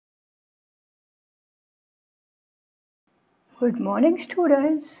Good morning,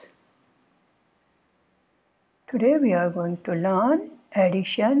 students. Today we are going to learn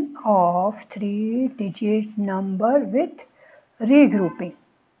addition of 3-digit number with regrouping.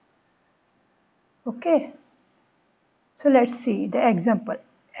 Okay, so let's see the example.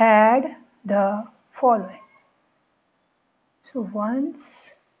 Add the following. So ones,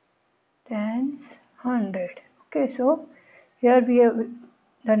 tens, 100. Okay, so here we have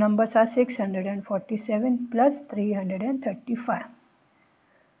the numbers are 647 plus 335.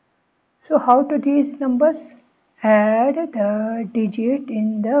 So how to these numbers? Add the digit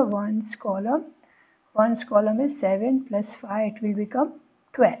in the ones column. Ones column is 7 plus 5, it will become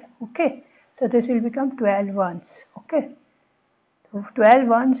 12. Okay, so this will become 12 ones. Okay, so 12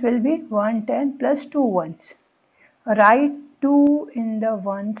 ones will be 110 plus 2 ones. Write 2 in the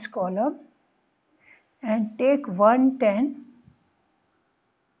ones column and take 110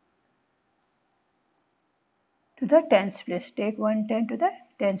 to the tens place. Take 110 to the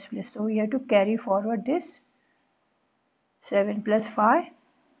tens place. So we have to carry forward this 7 plus 5,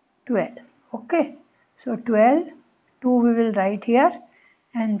 12. Okay, so 12, 2 we will write here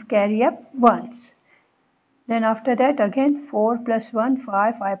and carry up ones. Then after that again 4 plus 1,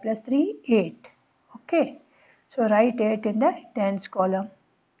 5, 5 plus 3, 8. Okay, so write 8 in the tens column.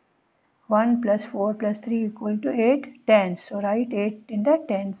 1 plus 4 plus 3 equal to 8 tens. So write 8 in the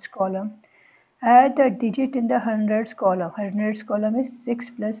tens column. Add the digit in the hundreds column. Hundreds column is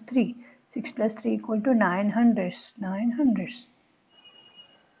 6 plus 3. 6 plus 3 equal to 9 hundreds. 9 hundreds.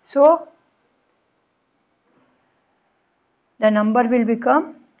 So the number will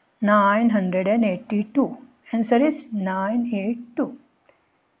become 982. Answer is 982.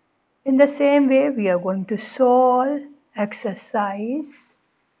 In the same way, we are going to solve exercise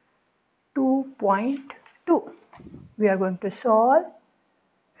 2.2. We are going to solve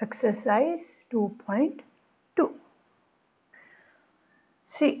exercise 2.2.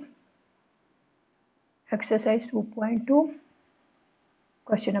 See, exercise 2.2,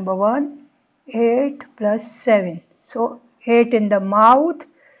 question number 1, 8 plus 7. So 8 in the mouth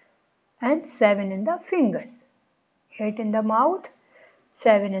and 7 in the fingers. 8 in the mouth,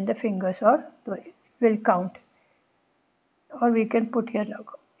 7 in the fingers, or we'll count. Or we can put here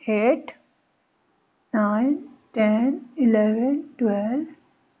 8, 9, 10, 11, 12,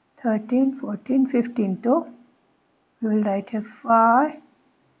 13, 14, 15. So we will write here 5,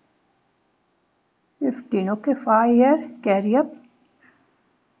 15. Okay, 5 here, carry up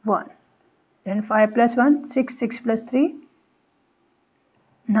 1. Then 5 plus 1, 6, 6 plus 3,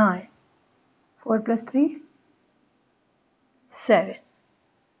 9. 4 plus 3, 7.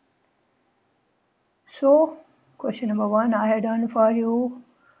 So, question number 1 I had done for you.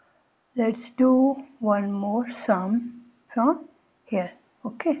 Let's do one more sum from here.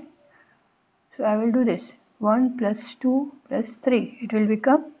 Okay. So, I will do this. 1 plus 2 plus 3. It will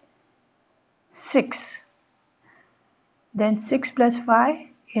become 6. Then 6 plus 5,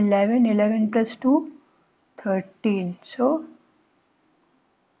 11. 11 plus 2, 13. So,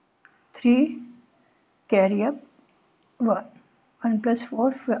 3 carry up 1. 1 plus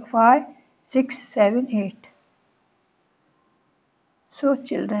 4, 5, 6, 7, 8. So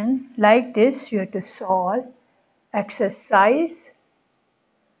children, like this you have to solve exercise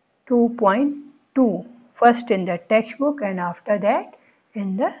 2.2 first in the textbook and after that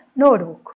in the notebook.